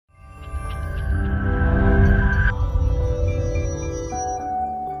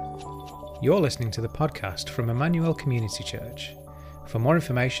You're listening to the podcast from Emmanuel Community Church. For more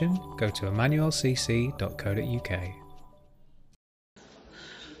information, go to emmanuelcc.co.uk.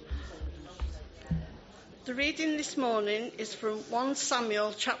 The reading this morning is from 1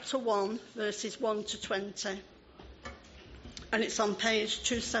 Samuel chapter 1, verses 1 to 20. And it's on page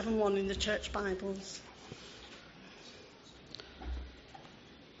 271 in the church Bibles.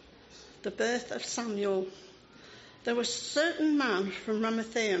 The birth of Samuel. There was a certain man from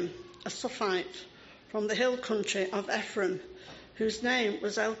Ramathaim, a Suphite, from the hill country of Ephraim, whose name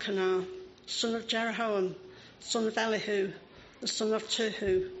was Elkanah, son of Jeroham, son of Elihu, the son of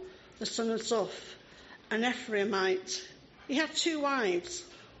Tohu, the son of Zoph, an Ephraimite. He had 2 wives.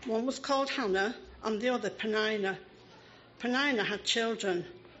 One was called Hannah and the other Peninnah. Peninnah had children,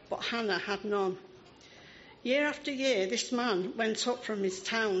 but Hannah had none. Year after year, this man went up from his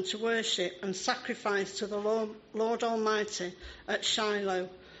town to worship and sacrifice to the Lord Almighty at Shiloh,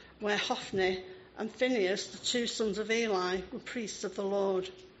 where Hophni and Phinehas, the 2 sons of Eli, were priests of the Lord.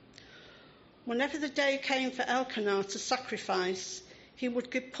 Whenever the day came for Elkanah to sacrifice, he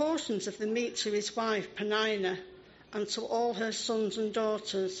would give portions of the meat to his wife Peninnah and to all her sons and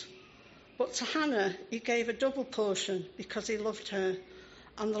daughters. But to Hannah he gave a double portion because he loved her,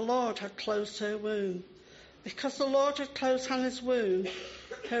 and the Lord had closed her womb. Because the Lord had closed Hannah's womb,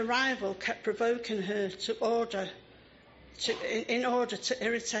 her rival kept provoking her in order to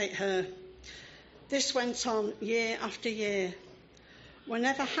irritate her. This went on year after year.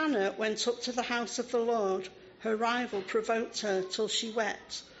 Whenever Hannah went up to the house of the Lord, her rival provoked her till she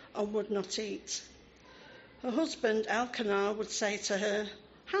wept and would not eat. Her husband Elkanah would say to her,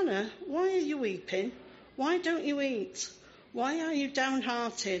 "Hannah, why are you weeping? Why don't you eat? Why are you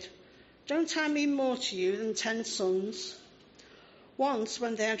downhearted? Don't I mean more to you than 10 sons?" Once,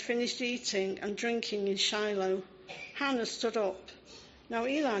 when they had finished eating and drinking in Shiloh, Hannah stood up. Now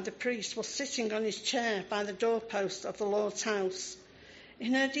Eli the priest was sitting on his chair by the doorpost of the Lord's house.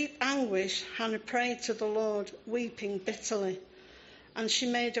 In her deep anguish, Hannah prayed to the Lord, weeping bitterly. And she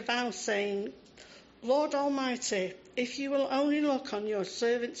made a vow, saying, "Lord Almighty, if you will only look on your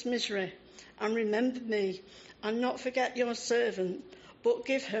servant's misery and remember me, and not forget your servant, but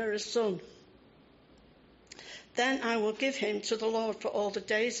give her a son, then I will give him to the Lord for all the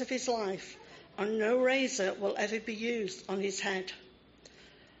days of his life, and no razor will ever be used on his head."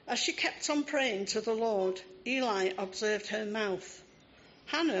 As she kept on praying to the Lord, Eli observed her mouth.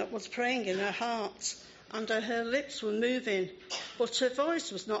 Hannah was praying in her heart, and her lips were moving, but her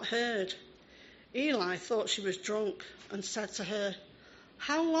voice was not heard. Eli thought she was drunk and said to her,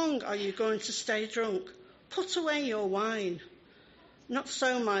 "How long are you going to stay drunk? Put away your wine." "Not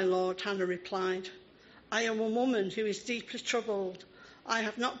so, my lord," Hannah replied. "I am a woman who is deeply troubled. I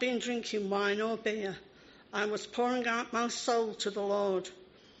have not been drinking wine or beer. I was pouring out my soul to the Lord.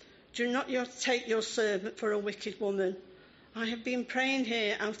 Do not take your servant for a wicked woman. I have been praying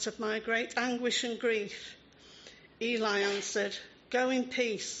here out of my great anguish and grief." Eli answered, "Go in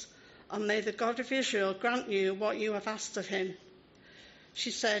peace, and may the God of Israel grant you what you have asked of him."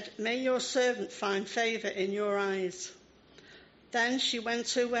 She said, "May your servant find favour in your eyes." Then she went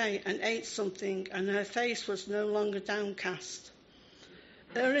her way and ate something, and her face was no longer downcast.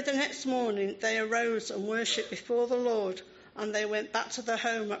 Early the next morning they arose and worshipped before the Lord, and they went back to their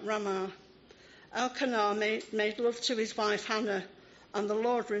home at Ramah. Elkanah made love to his wife Hannah, and the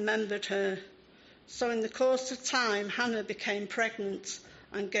Lord remembered her. So in the course of time Hannah became pregnant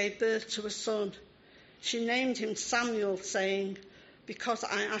and gave birth to a son. She named him Samuel, saying, "Because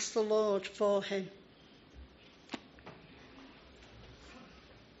I asked the Lord for him."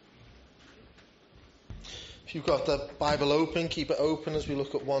 If you've got the Bible open, keep it open as we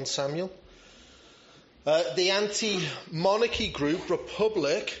look at 1 Samuel. The anti-monarchy group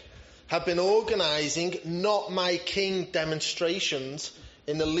Republic have been organising Not My King demonstrations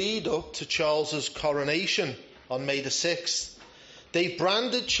in the lead up to Charles's coronation on May the 6th. They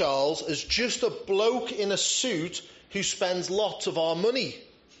branded Charles as just a bloke in a suit who spends lots of our money.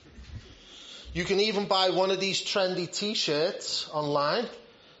 You can even buy one of these trendy t-shirts online,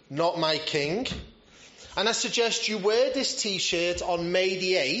 Not My King. And I suggest you wear this t-shirt on May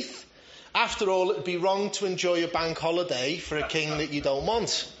the 8th. After all, it would be wrong to enjoy a bank holiday for a king that you don't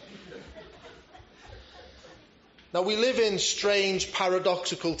want. Now, we live in strange,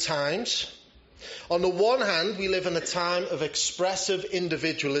 paradoxical times. On the one hand, we live in a time of expressive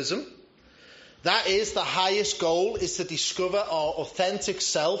individualism. That is, the highest goal is to discover our authentic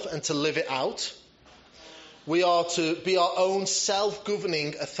self and to live it out. We are to be our own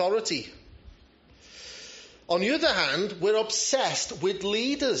self-governing authority. On the other hand, we're obsessed with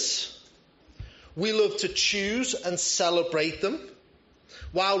leaders. We love to choose and celebrate them.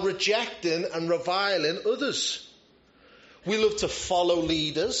 while rejecting and reviling others. We love to follow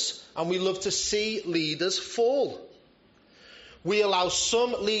leaders, and we love to see leaders fall. We allow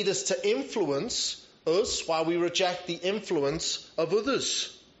some leaders to influence us while we reject the influence of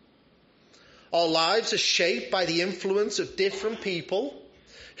others. Our lives are shaped by the influence of different people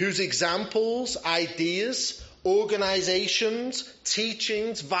whose examples, ideas, organisations,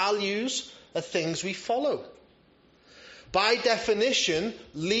 teachings, values are things we follow. By definition,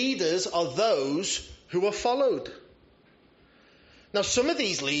 leaders are those who are followed. Now, some of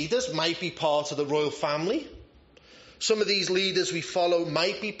these leaders might be part of the royal family. Some of these leaders we follow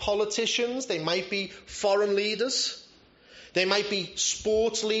might be politicians. They might be foreign leaders. They might be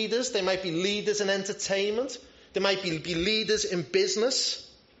sports leaders. They might be leaders in entertainment. They might be leaders in business.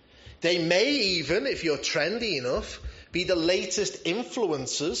 They may even, if you're trendy enough, be the latest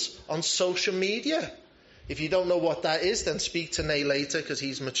influencers on social media. If you don't know what that is, then speak to Nay later, because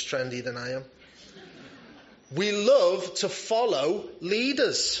he's much trendier than I am. We love to follow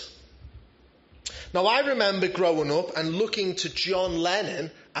leaders. Now, I remember growing up and looking to John Lennon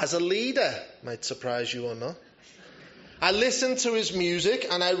as a leader. Might surprise you or not. I listened to his music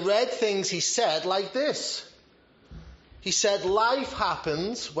and I read things he said like this. He said, life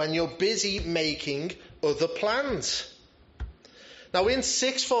happens when you're busy making other plans. Now, in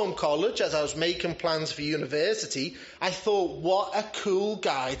sixth form college, as I was making plans for university, I thought, what a cool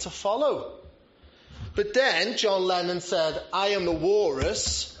guy to follow. But then John Lennon said, I am the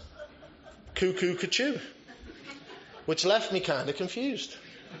walrus, cuckoo, cuckoo, which left me kind of confused.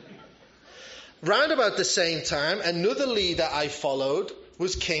 Round about the same time, another leader I followed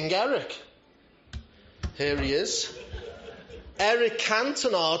was King Eric. Here he is. Eric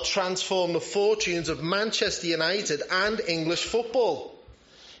Cantona transformed the fortunes of Manchester United and English football.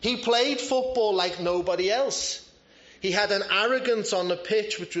 He played football like nobody else. He had an arrogance on the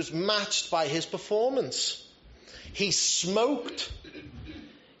pitch which was matched by his performance. He smoked.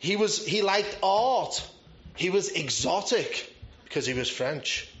 He liked art. He was exotic because he was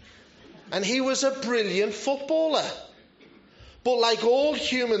French. And he was a brilliant footballer. But like all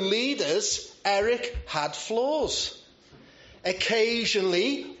human leaders, Eric had flaws.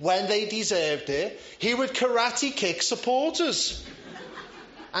 Occasionally, when they deserved it, he would karate kick supporters.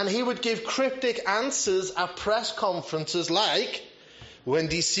 And he would give cryptic answers at press conferences like, when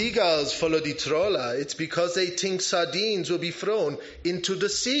the seagulls follow the trawler, it's because they think sardines will be thrown into the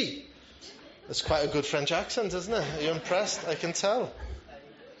sea. That's quite a good French accent, isn't it? Are you impressed? I can tell.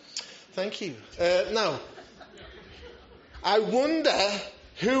 Thank you. Now, I wonder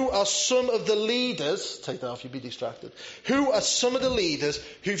who are some of the leaders, take that off, you'll be distracted. Who are some of the leaders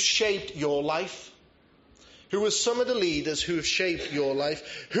who've shaped your life? Who are some of the leaders who have shaped your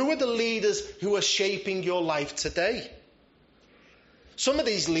life? Who are the leaders who are shaping your life today? Some of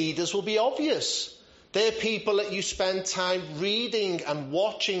these leaders will be obvious. They're people that you spend time reading and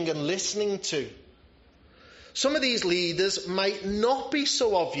watching and listening to. Some of these leaders might not be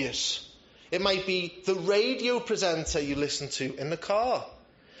so obvious. It might be the radio presenter you listen to in the car.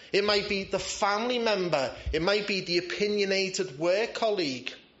 It might be the family member. It might be the opinionated work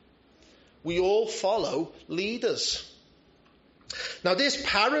colleague. We all follow leaders. Now, this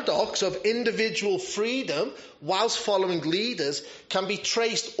paradox of individual freedom whilst following leaders can be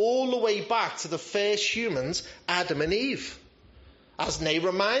traced all the way back to the first humans, Adam and Eve. As Nay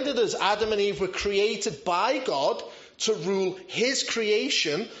reminded us, Adam and Eve were created by God to rule his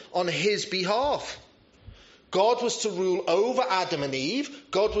creation on his behalf. God was to rule over Adam and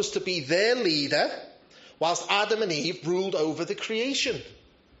Eve. God was to be their leader, whilst Adam and Eve ruled over the creation.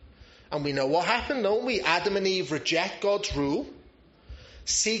 And we know what happened, don't we? Adam and Eve reject God's rule,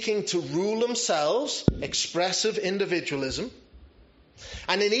 seeking to rule themselves, expressive individualism.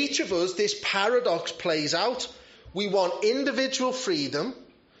 And in each of us, this paradox plays out. We want individual freedom,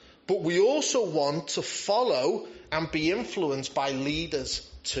 but we also want to follow and be influenced by leaders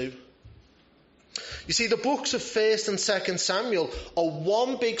too. You see, the books of 1st and 2nd Samuel are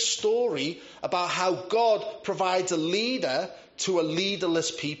one big story about how God provides a leader to a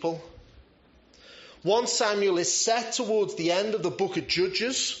leaderless people. 1 Samuel is set towards the end of the book of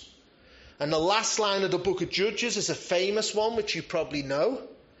Judges. And the last line of the book of Judges is a famous one, which you probably know.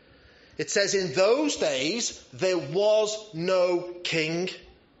 It says, in those days, there was no king.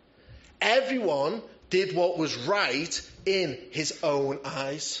 Everyone did what was right in his own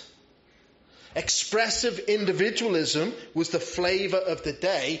eyes. Expressive individualism was the flavour of the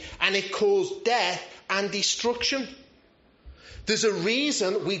day, and it caused death and destruction. There's a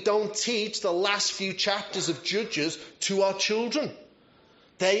reason we don't teach the last few chapters of Judges to our children.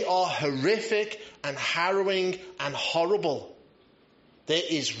 They are horrific and harrowing and horrible. There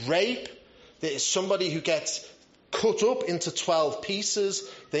is rape. There is somebody who gets cut up into 12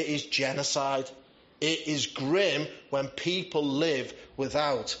 pieces. There is genocide. It is grim when people live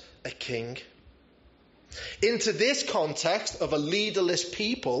without a king. Into this context of a leaderless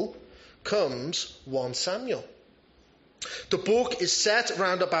people comes 1 Samuel. The book is set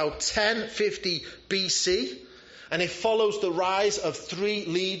around about 1050 BC, and it follows the rise of 3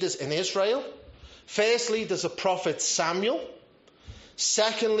 leaders in Israel. Firstly, there's a prophet Samuel.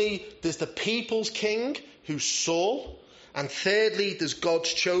 Secondly, there's the people's king, who's Saul. And thirdly, there's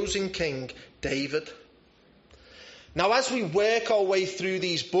God's chosen king, David. Now, as we work our way through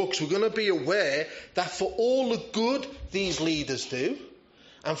these books, we're going to be aware that for all the good these leaders do,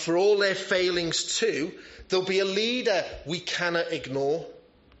 and for all their failings too, there'll be a leader we cannot ignore.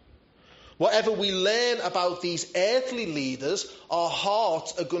 Whatever we learn about these earthly leaders, our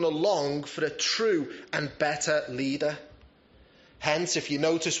hearts are going to long for a true and better leader. Hence, if you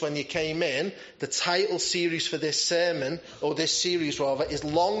notice when you came in, the title series for this sermon, or this series rather, is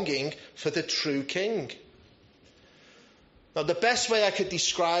Longing for the True King. Now, the best way I could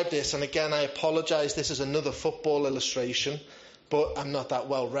describe this, and again I apologise, this is another football illustration, but I'm not that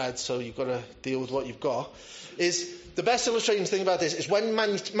well read, so you've got to deal with what you've got, is the best illustration thing about this is when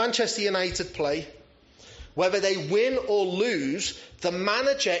Manchester United play, whether they win or lose, the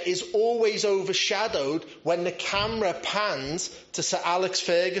manager is always overshadowed when the camera pans to Sir Alex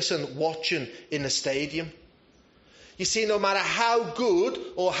Ferguson watching in the stadium. You see, no matter how good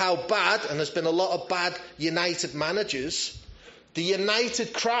or how bad, and there's been a lot of bad United managers, the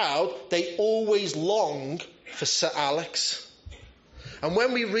United crowd, they always long for Sir Alex. And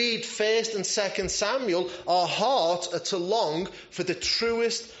when we read 1st and 2nd Samuel, our hearts are to long for the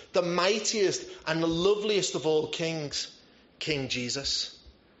truest, the mightiest, and the loveliest of all kings, King Jesus.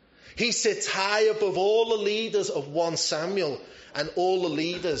 He sits high above all the leaders of 1 Samuel and all the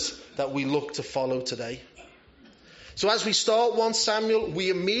leaders that we look to follow today. So as we start 1 Samuel,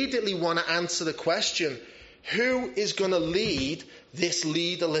 we immediately want to answer the question, who is going to lead this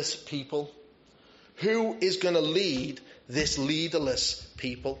leaderless people? Who is going to lead this leaderless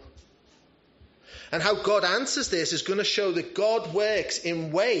people? And how God answers this is going to show that God works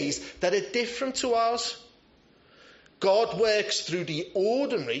in ways that are different to ours. God works through the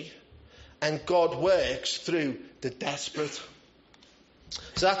ordinary, and God works through the desperate.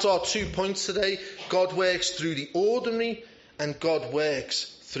 So that's our 2 points today. God works through the ordinary, and God works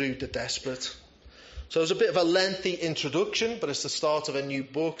through the desperate. So it's a bit of a lengthy introduction, but it's the start of a new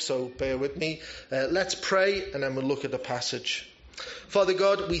book, so bear with me. Let's pray, and then we'll look at the passage. Father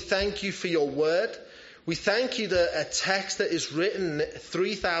God, we thank you for your word. We thank you that a text that is written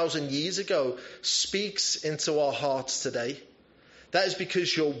 3,000 years ago speaks into our hearts today. That is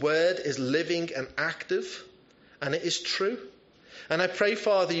because your word is living and active, and it is true. And I pray,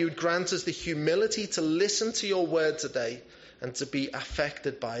 Father, you would grant us the humility to listen to your word today and to be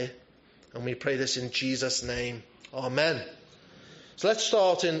affected by it. And we pray this in Jesus' name. Amen. So let's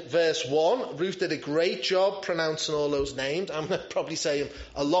start in verse 1. Ruth did a great job pronouncing all those names. I'm going to probably say them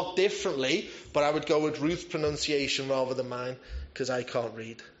a lot differently, but I would go with Ruth's pronunciation rather than mine, because I can't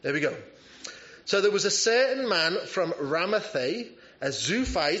read. There we go. So there was a certain man from Ramathaim, a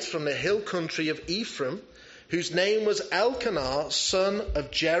Zuphite from the hill country of Ephraim, whose name was Elkanah, son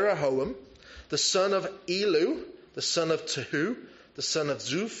of Jeroham, the son of Elu, the son of Tehu, the son of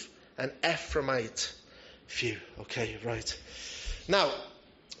Zuph, an Ephraimite. Phew, okay, right. Now,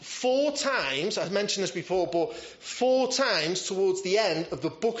 4 times, I've mentioned this before, but 4 times towards the end of the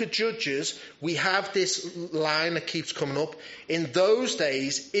book of Judges, we have this line that keeps coming up. In those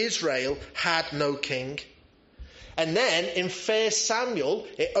days, Israel had no king. And then in 1 Samuel,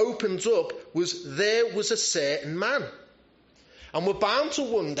 it opens up, there was a certain man. And we're bound to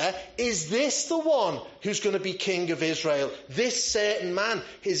wonder, is this the one who's going to be king of Israel? This certain man,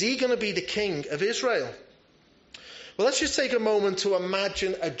 is he going to be the king of Israel? Well, let's just take a moment to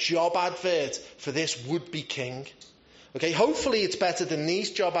imagine a job advert for this would-be king. Okay, hopefully it's better than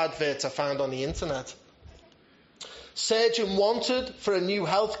these job adverts I found on the internet. Surgeon wanted for a new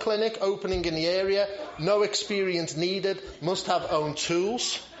health clinic opening in the area. No experience needed. Must have own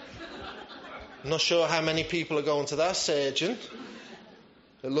tools. I'm not sure how many people are going to that surgeon.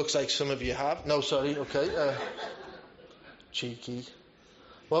 It looks like some of you have. No, sorry, okay. Cheeky.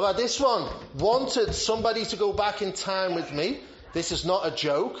 What about this one? Wanted somebody to go back in time with me. This is not a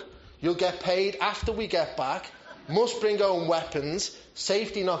joke. You'll get paid after we get back. Must bring own weapons.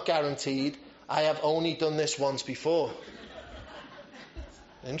 Safety not guaranteed. I have only done this once before.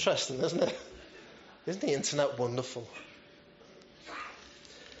 Interesting, isn't it? Isn't the internet wonderful?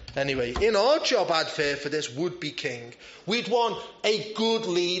 Anyway, in our job advert for this would-be king, we'd want a good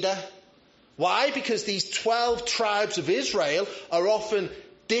leader. Why? Because these 12 tribes of Israel are often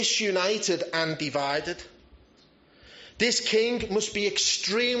disunited and divided. This king must be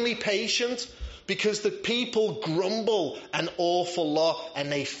extremely patient because the people grumble an awful lot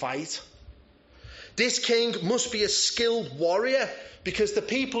and they fight. This king must be a skilled warrior because the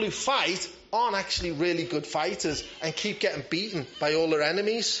people who fight aren't actually really good fighters and keep getting beaten by all their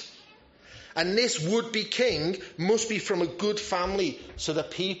enemies. And this would-be king must be from a good family so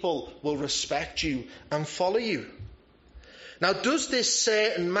that people will respect you and follow you. Now, does this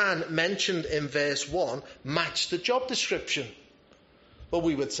certain man mentioned in verse 1 match the job description? Well,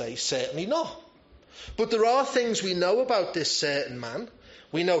 we would say certainly not. But there are things we know about this certain man.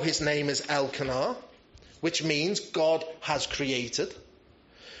 We know his name is Elkanah, which means God has created.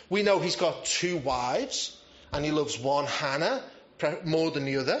 We know he's got 2 wives, and he loves one, Hannah, more than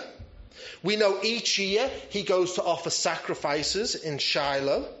the other. We know each year he goes to offer sacrifices in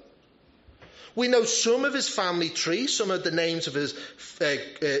Shiloh. We know some of his family tree, some of the names of his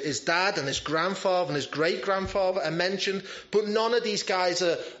dad and his grandfather and his great-grandfather are mentioned, but none of these guys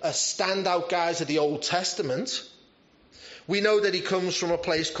are standout guys of the Old Testament. We know that he comes from a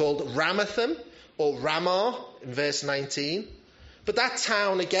place called Ramathaim, or Ramah, in verse 19. But that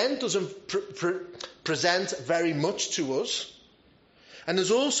town, again, doesn't present very much to us. And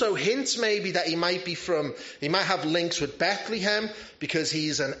there's also hints maybe that he might have links with Bethlehem because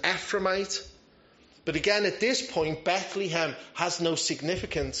he's an Ephraimite. But again, at this point, Bethlehem has no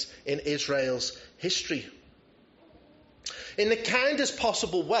significance in Israel's history. In the kindest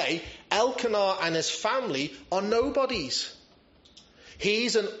possible way, Elkanah and his family are nobodies.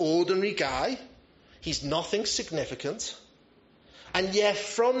 He's an ordinary guy. He's nothing significant. And yet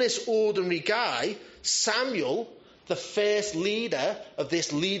from this ordinary guy, Samuel, the first leader of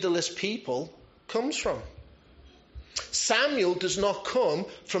this leaderless people, comes from. Samuel does not come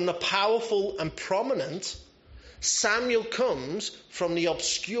from the powerful and prominent. Samuel comes from the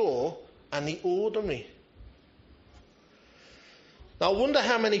obscure and the ordinary. Now, I wonder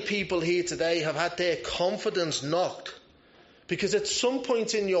how many people here today have had their confidence knocked because at some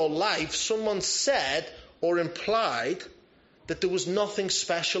point in your life, someone said or implied that there was nothing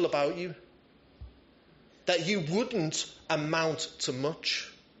special about you, that you wouldn't amount to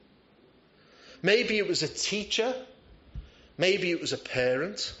much. Maybe it was a teacher, maybe it was a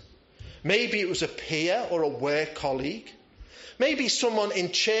parent, maybe it was a peer or a work colleague. Maybe someone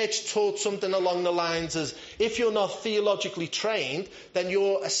in church taught something along the lines as, if you're not theologically trained, then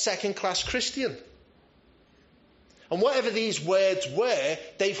you're a second-class Christian. And whatever these words were,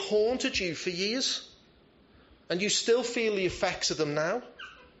 they've haunted you for years. And you still feel the effects of them now.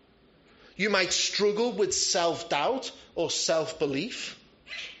 You might struggle with self-doubt or self-belief.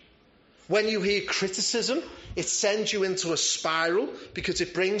 When you hear criticism, it sends you into a spiral because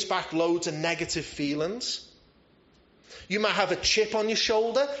it brings back loads of negative feelings. You might have a chip on your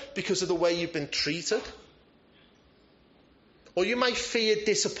shoulder because of the way you've been treated. Or you might fear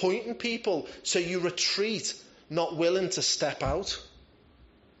disappointing people, so you retreat, not willing to step out.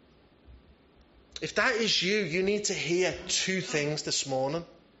 If that is you, you need to hear 2 things this morning.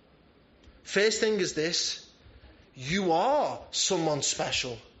 First thing is this: you are someone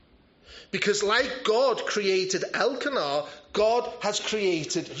special. Because like God created Elkanah, God has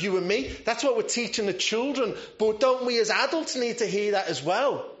created you and me. That's what we're teaching the children. But don't we as adults need to hear that as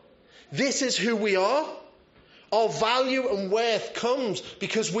well? This is who we are. Our value and worth comes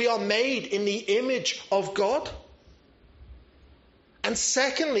because we are made in the image of God. And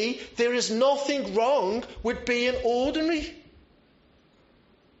secondly, there is nothing wrong with being ordinary.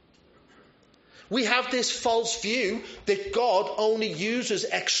 We have this false view that God only uses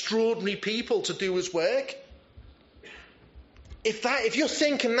extraordinary people to do his work. If you're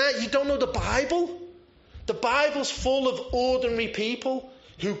thinking that, you don't know the Bible. The Bible's full of ordinary people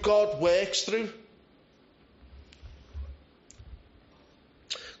who God works through.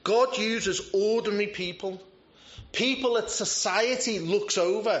 God uses ordinary people, people that society looks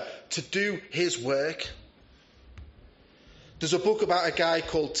over to do his work. There's a book about a guy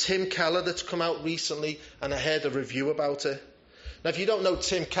called Tim Keller that's come out recently, and I heard a review about it. Now, if you don't know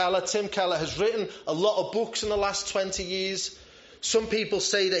Tim Keller has written a lot of books in the last 20 years. Some people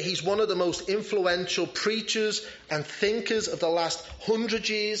say that he's one of the most influential preachers and thinkers of the last 100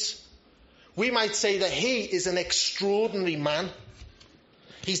 years. We might say that he is an extraordinary man.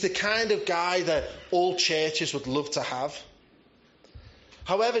 He's the kind of guy that all churches would love to have.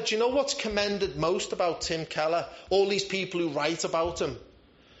 However, do you know what's commended most about Tim Keller? All these people who write about him.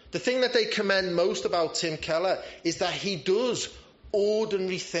 The thing that they commend most about Tim Keller is that he does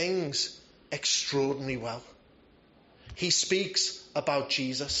ordinary things extraordinarily well. He speaks about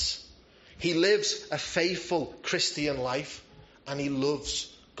Jesus. He lives a faithful Christian life, and he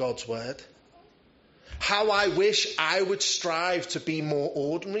loves God's word. How I wish I would strive to be more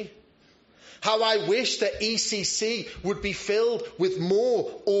ordinary. How I wish that ECC would be filled with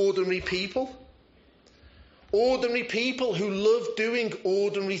more ordinary people. Ordinary people who love doing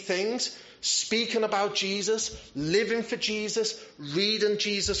ordinary things, speaking about Jesus, living for Jesus, reading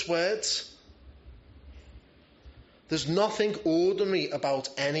Jesus' words. There's nothing ordinary about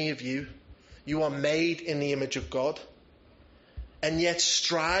any of you. You are made in the image of God. And yet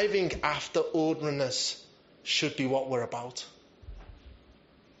striving after ordinariness should be what we're about.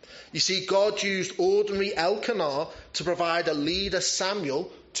 You see, God used ordinary Elkanah to provide a leader,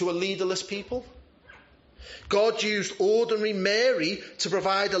 Samuel, to a leaderless people. God used ordinary Mary to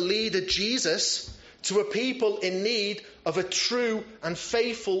provide a leader, Jesus, to a people in need of a true and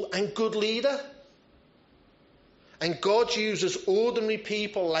faithful and good leader. And God uses ordinary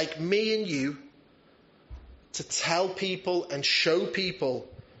people like me and you to tell people and show people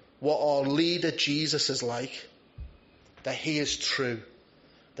what our leader Jesus is like. That he is true,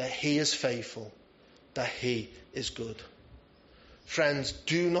 that he is faithful, that he is good. Friends,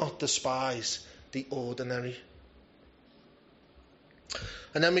 do not despise the ordinary.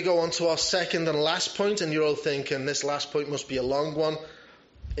 And then we go on to our second and last point, and you're all thinking this last point must be a long one.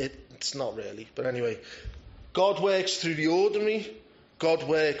 It's not really, but anyway. God works through the ordinary, God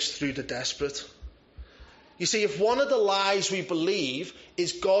works through the desperate. You see, if one of the lies we believe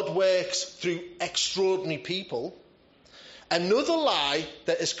is God works through extraordinary people, another lie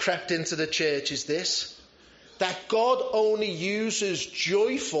that has crept into the church is this: that God only uses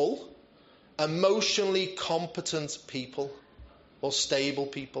joyful, emotionally competent people, or stable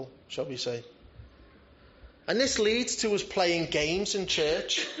people, shall we say. And this leads to us playing games in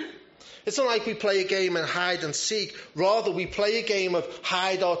church. It's not like we play a game of hide and seek. Rather, we play a game of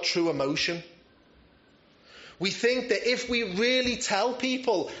hide our true emotion. We think that if we really tell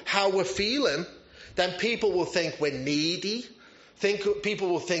people how we're feeling, then people will think we're needy. People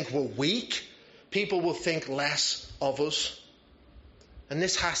will think we're weak. People will think less of us. And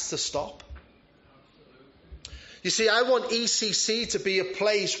this has to stop. You see, I want ECC to be a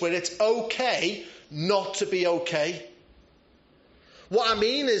place where it's okay not to be okay. What I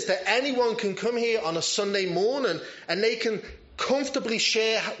mean is that anyone can come here on a Sunday morning and they can comfortably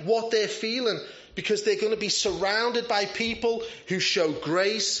share what they're feeling, because they're going to be surrounded by people who show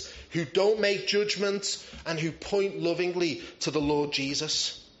grace, who don't make judgments, and who point lovingly to the Lord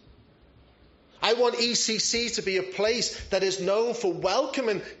Jesus. I want ECC to be a place that is known for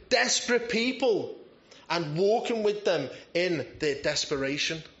welcoming desperate people and walking with them in their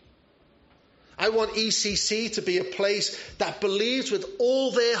desperation. I want ECC to be a place that believes with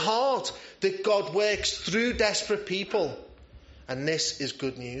all their heart that God works through desperate people. And this is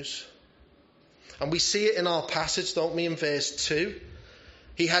good news. And we see it in our passage, don't we, in verse 2.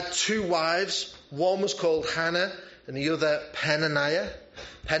 He had 2 wives. One was called Hannah and the other Peninnah.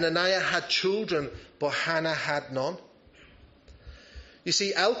 Peninnah had children, but Hannah had none. You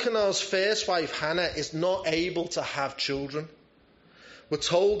see, Elkanah's first wife, Hannah, is not able to have children. We're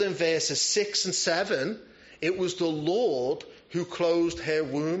told in verses 6 and 7, it was the Lord who closed her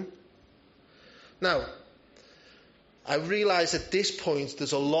womb. Now, I realise at this point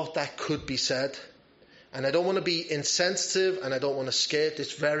there's a lot that could be said. And I don't want to be insensitive and I don't want to skate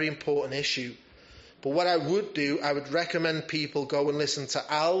this very important issue. But what I would do, I would recommend people go and listen to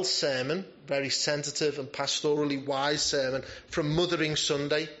Al's sermon, very sensitive and pastorally wise sermon from Mothering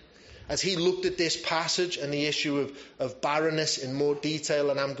Sunday, as he looked at this passage and the issue of barrenness in more detail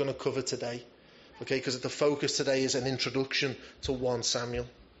than I'm going to cover today. Okay, because the focus today is an introduction to 1 Samuel.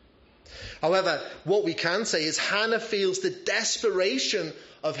 However, what we can say is Hannah feels the desperation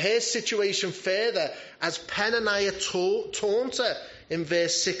of her situation further as Peninnah taunts her in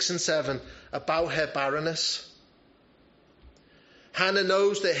verse 6 and 7 about her barrenness. Hannah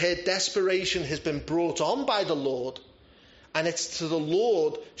knows that her desperation has been brought on by the Lord, and it's to the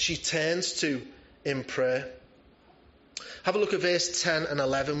Lord she turns to in prayer. Have a look at verse 10 and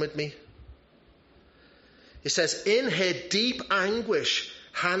 11 with me. It says, in her deep anguish,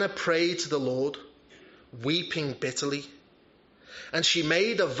 Hannah prayed to the Lord, weeping bitterly. And she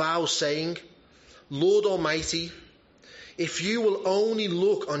made a vow saying, Lord Almighty, if you will only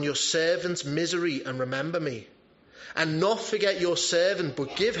look on your servant's misery and remember me, and not forget your servant,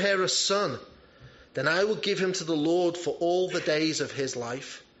 but give her a son, then I will give him to the Lord for all the days of his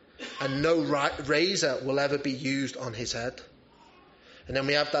life, and no razor will ever be used on his head. And then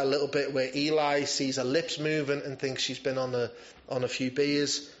we have that little bit where Eli sees her lips moving and thinks she's been on a few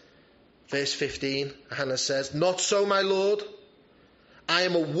beers. Verse 15, Hannah says, "Not so, my lord. I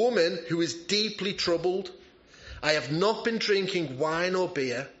am a woman who is deeply troubled. I have not been drinking wine or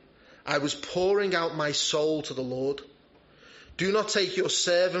beer. I was pouring out my soul to the Lord. Do not take your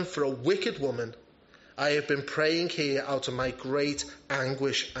servant for a wicked woman. I have been praying here out of my great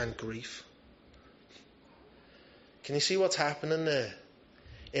anguish and grief." Can you see what's happening there?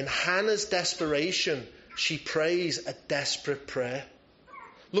 In Hannah's desperation, she prays a desperate prayer.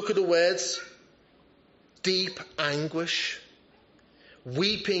 Look at the words. Deep anguish,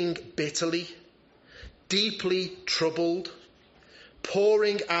 weeping bitterly, deeply troubled,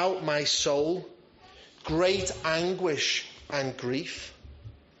 pouring out my soul, great anguish and grief.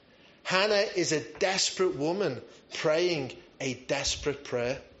 Hannah is a desperate woman praying a desperate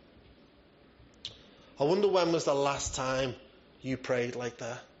prayer. I wonder when was the last time you prayed like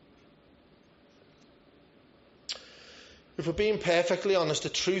that? If we're being perfectly honest, the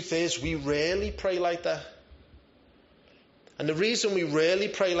truth is we rarely pray like that. And the reason we rarely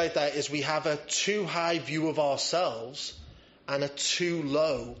pray like that is we have a too high view of ourselves and a too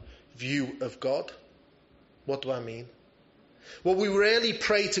low view of God. What do I mean? Well, we rarely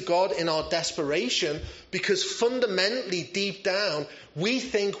pray to God in our desperation because fundamentally, deep down, we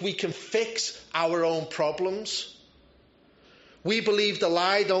think we can fix our own problems. We believe the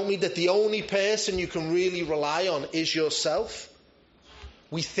lie, don't we, that the only person you can really rely on is yourself.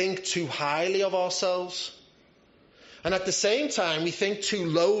 We think too highly of ourselves. And at the same time, we think too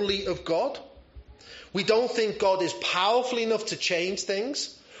lowly of God. We don't think God is powerful enough to change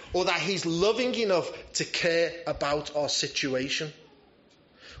things, or that he's loving enough to care about our situation.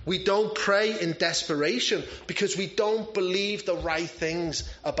 We don't pray in desperation because we don't believe the right things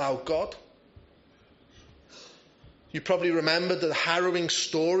about God. You probably remember the harrowing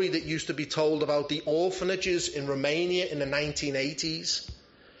story that used to be told about the orphanages in Romania in the 1980s.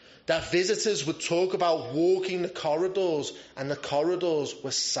 That visitors would talk about walking the corridors, and the corridors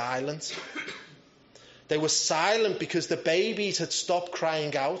were silent. They were silent because the babies had stopped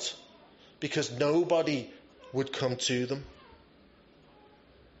crying out, because nobody would come to them.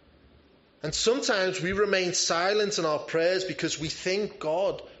 And sometimes we remain silent in our prayers because we think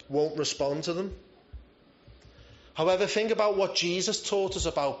God won't respond to them. However, think about what Jesus taught us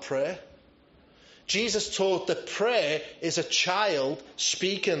about prayer. Jesus taught that prayer is a child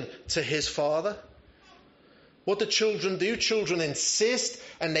speaking to his father. What do children do? Children insist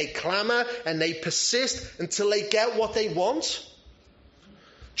and they clamour and they persist until they get what they want.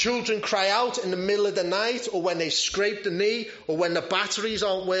 Children cry out in the middle of the night, or when they scrape the knee, or when the batteries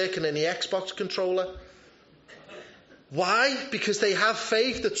aren't working in the Xbox controller. Why? Because they have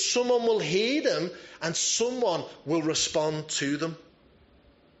faith that someone will hear them and someone will respond to them.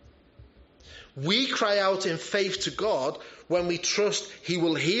 We cry out in faith to God when we trust he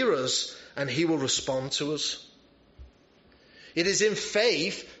will hear us and he will respond to us. It is in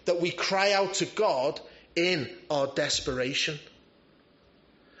faith that we cry out to God in our desperation.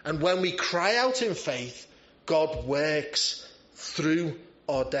 And when we cry out in faith, God works through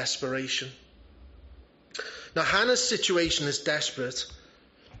our desperation. Now, Hannah's situation is desperate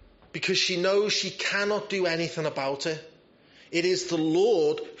because she knows she cannot do anything about it. It is the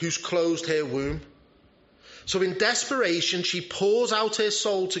Lord who's closed her womb. So in desperation, she pours out her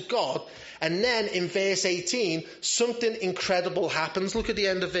soul to God. And then in verse 18, something incredible happens. Look at the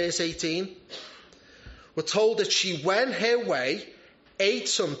end of verse 18. We're told that she went her way, ate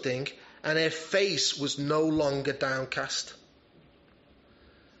something, and her face was no longer downcast.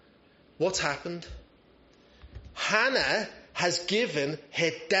 What's happened? Hannah has given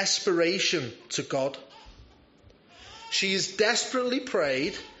her desperation to God. She has desperately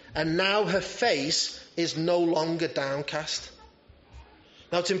prayed, and now her face is no longer downcast.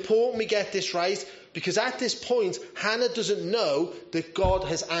 Now it's important we get this right, because at this point, Hannah doesn't know that God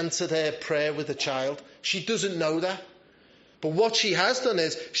has answered her prayer with a child. She doesn't know that. But what she has done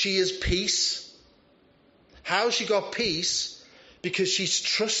is she has peace. How she got peace? Because she's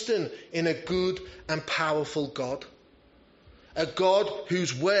trusting in a good and powerful God. A God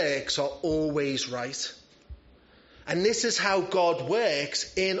whose works are always right. And this is how God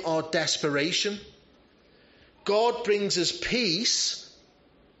works in our desperation. God brings us peace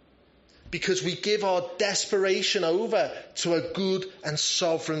because we give our desperation over to a good and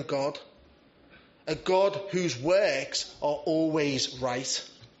sovereign God. A God whose works are always right.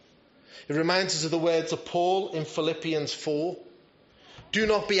 It reminds us of the words of Paul in Philippians 4. Do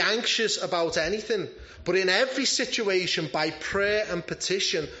not be anxious about anything, but in every situation, by prayer and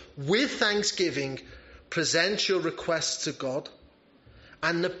petition, with thanksgiving, present your requests to God.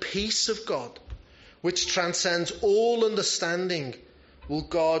 and the peace of God, which transcends all understanding, will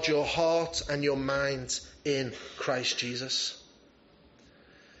guard your heart and your minds in Christ Jesus.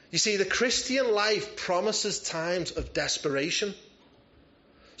 You see, the Christian life promises times of desperation.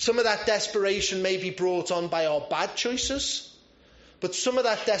 Some of that desperation may be brought on by our bad choices, but some of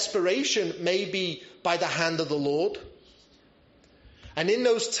that desperation may be by the hand of the Lord. And in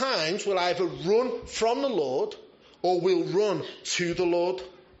those times, we'll either run from the Lord or we'll run to the Lord.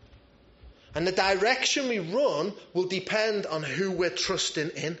 And the direction we run will depend on who we're trusting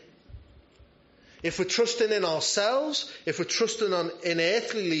in. If we're trusting in ourselves, if we're trusting in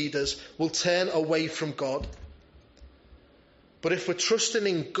earthly leaders, we'll turn away from God. But if we're trusting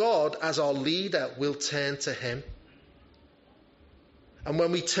in God as our leader, we'll turn to him. And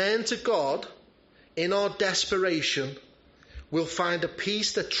when we turn to God, in our desperation, we'll find a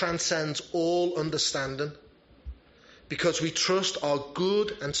peace that transcends all understanding, because we trust our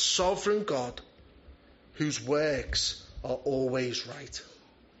good and sovereign God, whose works are always right.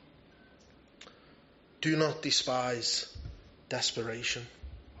 Do not despise desperation.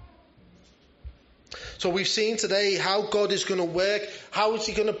 So we've seen today how God is going to work. How is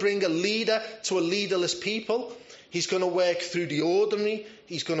he going to bring a leader to a leaderless people? He's going to work through the ordinary.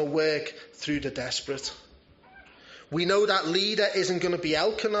 He's going to work through the desperate. We know that leader isn't going to be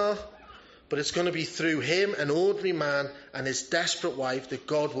Elkanah, but it's going to be through him, an ordinary man, and his desperate wife, that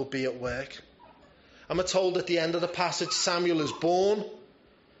God will be at work. And we're told at the end of the passage, Samuel is born.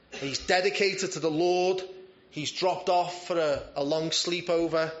 He's dedicated to the Lord. He's dropped off for a long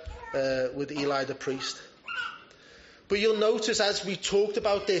sleepover with Eli the priest. But you'll notice, as we talked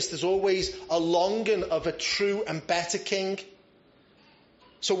about this, there's always a longing of a true and better king.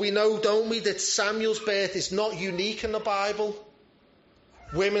 So we know, don't we, that Samuel's birth is not unique in the Bible.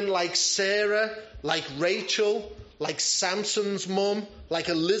 Women like Sarah, like Rachel, like Samson's mum, like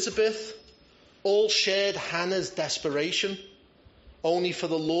Elizabeth, all shared Hannah's desperation, only for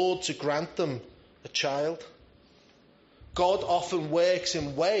the Lord to grant them a child. God often works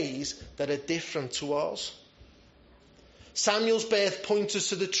in ways that are different to ours. Samuel's birth points us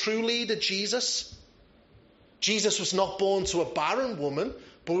to the true leader, Jesus. Jesus was not born to a barren woman,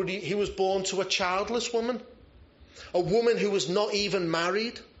 but he was born to a childless woman. A woman who was not even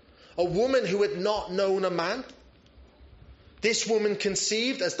married. A woman who had not known a man. This woman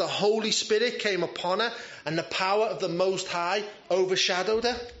conceived as the Holy Spirit came upon her and the power of the Most High overshadowed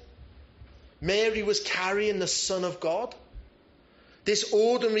her. Mary was carrying the Son of God. This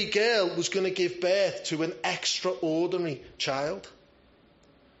ordinary girl was going to give birth to an extraordinary child.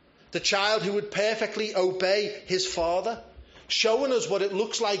 The child who would perfectly obey his father, showing us what it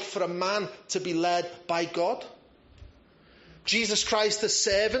looks like for a man to be led by God. Jesus Christ, the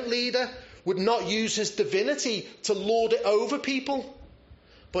servant leader, would not use his divinity to lord it over people,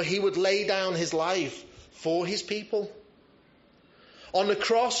 but he would lay down his life for his people. On the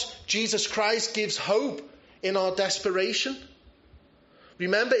cross, Jesus Christ gives hope in our desperation.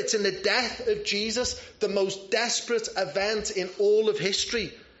 Remember, it's in the death of Jesus, the most desperate event in all of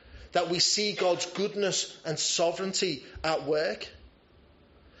history, that we see God's goodness and sovereignty at work.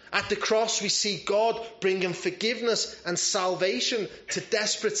 At the cross, we see God bringing forgiveness and salvation to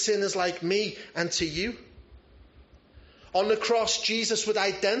desperate sinners like me and to you. On the cross, Jesus would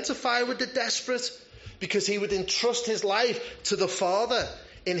identify with the desperate because he would entrust his life to the Father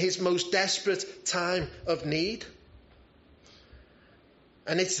in his most desperate time of need.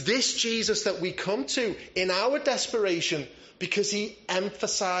 And it's this Jesus that we come to in our desperation because he has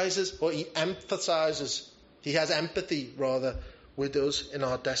empathy with us in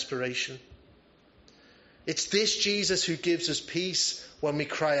our desperation. It's this Jesus who gives us peace when we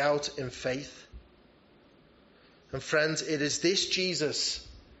cry out in faith. And friends, it is this Jesus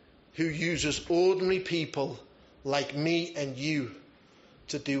who uses ordinary people like me and you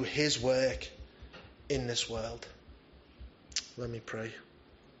to do his work in this world. Let me pray.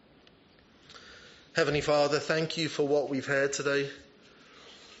 Heavenly Father, thank you for what we've heard today.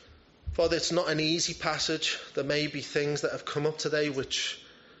 Father, it's not an easy passage. There may be things that have come up today which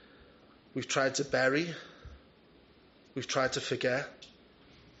we've tried to bury, we've tried to forget,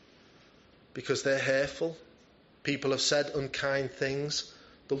 because they're hurtful. People have said unkind things.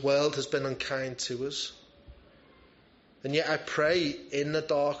 The world has been unkind to us. And yet I pray in the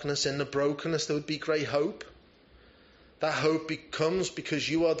darkness, in the brokenness, there would be great hope. That hope comes because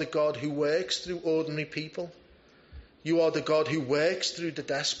you are the God who works through ordinary people. You are the God who works through the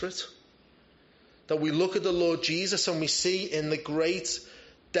desperate. That we look at the Lord Jesus and we see in the great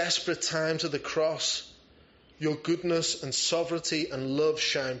desperate times of the cross, your goodness and sovereignty and love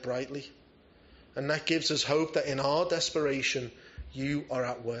shine brightly. And that gives us hope that in our desperation, you are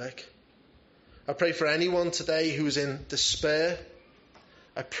at work. I pray for anyone today who is in despair.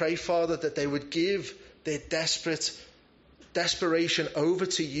 I pray, Father, that they would give their desperation over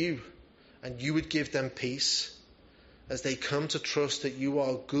to you, and you would give them peace as they come to trust that you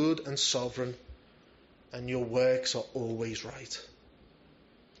are good and sovereign and your works are always right.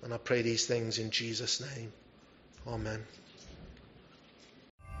 And I pray these things in Jesus' name. Amen.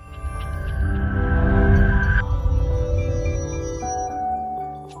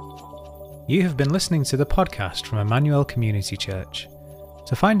 You have been listening to the podcast from Emmanuel Community Church.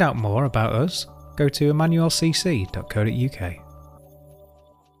 To find out more about us, go to emmanuelcc.co.uk.